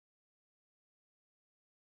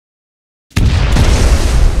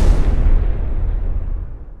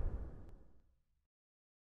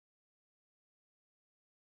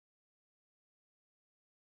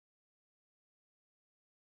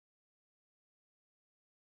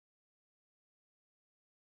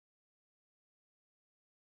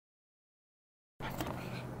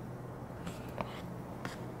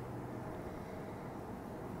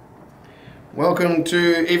Welcome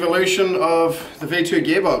to evolution of the V2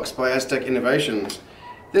 Gearbox by Aztech Innovations.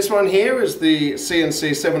 This one here is the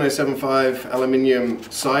CNC 7075 aluminium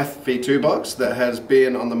Scythe V2 box that has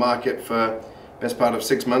been on the market for best part of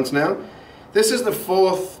 6 months now. This is the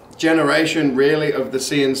fourth generation really of the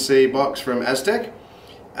CNC box from Aztech.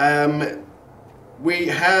 We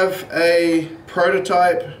have a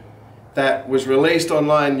prototype that was released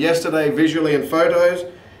online yesterday visually in photos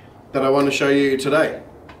that I want to show you today.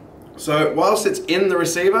 So whilst it's in the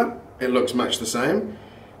receiver, it looks much the same.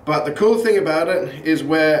 But the cool thing about it is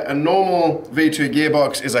where a normal V2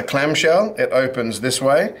 gearbox is a clamshell, it opens this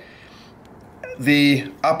way.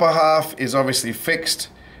 The upper half is obviously fixed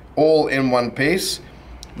all in one piece.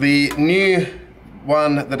 The new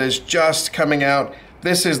one that is just coming out,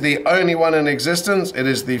 this is the only one in existence. It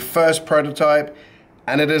is the first prototype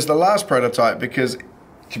and it is the last prototype because,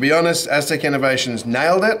 to be honest, Aztech Innovations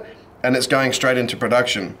nailed it and it's going straight into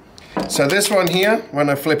production. So this one here, when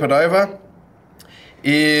I flip it over,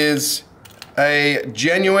 is a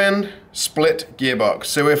genuine split gearbox.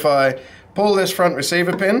 So if I pull this front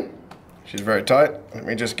receiver pin, which is very tight, let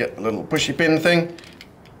me just get the little pushy pin thing,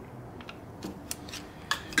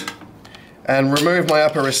 and remove my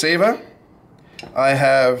upper receiver, I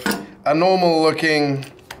have a normal looking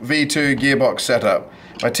V2 gearbox setup.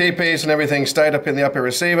 My T-piece and everything stayed up in the upper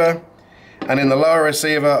receiver, and in the lower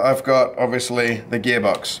receiver I've got obviously the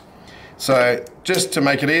gearbox. So just to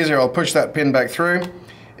make it easier, I'll push that pin back through.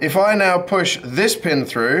 If I now push this pin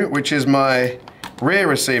through, which is my rear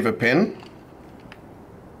receiver pin,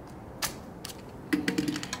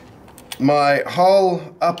 my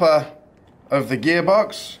whole upper of the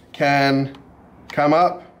gearbox can come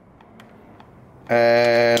up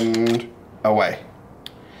and away.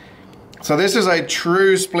 So this is a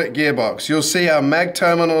true split gearbox. You'll see our mag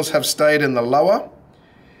terminals have stayed in the lower.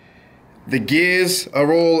 The gears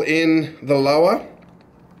are all in the lower.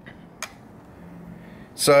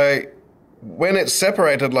 So when it's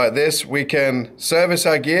separated like this, we can service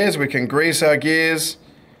our gears, we can grease our gears,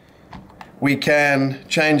 we can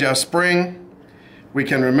change our spring, we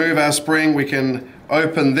can remove our spring, we can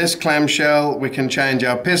open this clamshell, we can change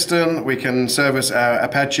our piston, we can service our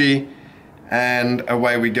Apache, and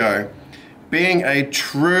away we go. Being a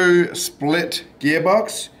true split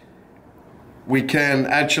gearbox, we can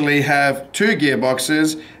actually have two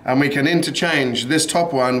gearboxes and we can interchange this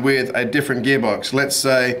top one with a different gearbox. Let's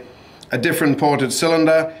say a different ported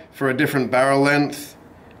cylinder for a different barrel length,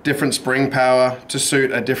 different spring power to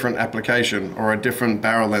suit a different application or a different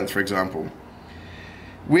barrel length, for example.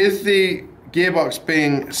 With the gearbox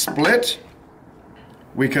being split,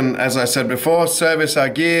 we can, as I said before, service our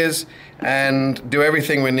gears and do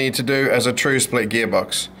everything we need to do as a true split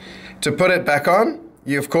gearbox. To put it back on,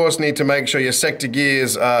 you of course need to make sure your sector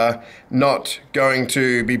gears are not going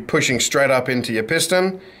to be pushing straight up into your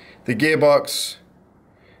piston. The gearbox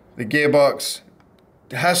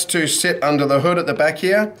has to sit under the hood at the back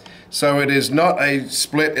here, so it is not a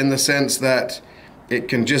split in the sense that it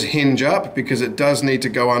can just hinge up, because it does need to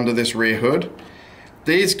go under this rear hood.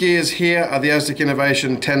 These gears here are the Aztech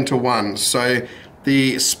Innovation 10-to-1, so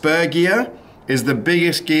the spur gear is the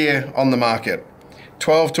biggest gear on the market.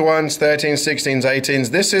 12-to-1s, 13s, 16s, 18s.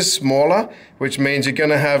 This is smaller, which means you're going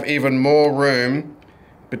to have even more room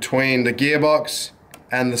between the gearbox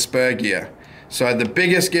and the spur gear. So the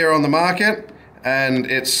biggest gear on the market, and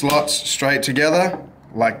it slots straight together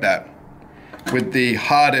like that, with the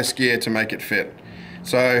hardest gear to make it fit.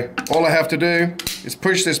 So all I have to do is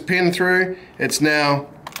push this pin through. It's now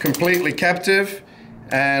completely captive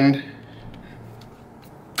and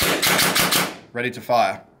ready to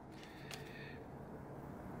fire.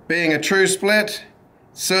 Being a true split,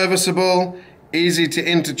 serviceable, easy to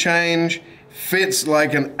interchange, fits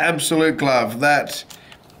like an absolute glove. That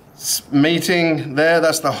meeting there,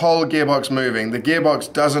 that's the whole gearbox moving. The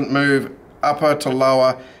gearbox doesn't move upper to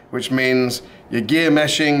lower, which means your gear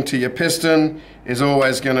meshing to your piston is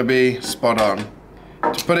always going to be spot on.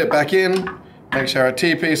 To put it back in, make sure our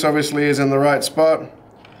T-piece obviously is in the right spot.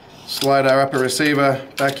 Slide our upper receiver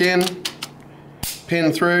back in,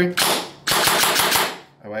 pin through.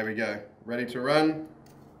 Away we go, ready to run.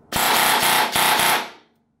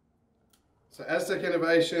 So Aztech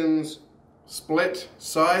Innovations Split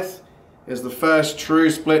Scythe is the first true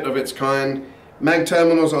split of its kind. Mag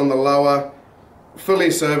terminals on the lower, fully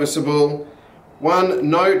serviceable. One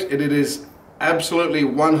note, it is absolutely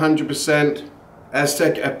 100%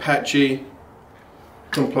 Aztech Apache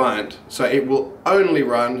compliant. So it will only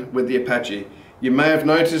run with the Apache. You may have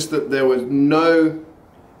noticed that there was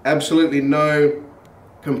absolutely no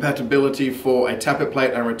compatibility for a tappet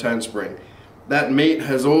plate and return spring. that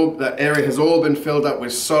that area has all been filled up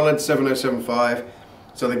with solid 7075.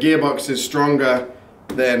 So the gearbox is stronger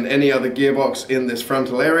than any other gearbox in this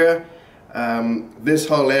frontal area. This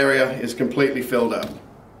whole area is completely filled up.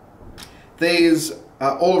 These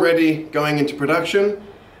are already going into production.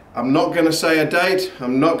 I'm not going to say a date,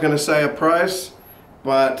 I'm not going to say a price,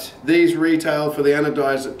 but these retail for the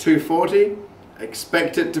anodized at $240.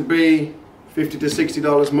 Expect it to be $50 to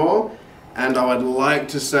 $60 more, and I would like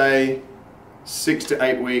to say 6 to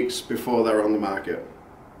 8 weeks before they're on the market.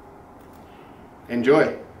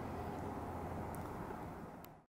 Enjoy.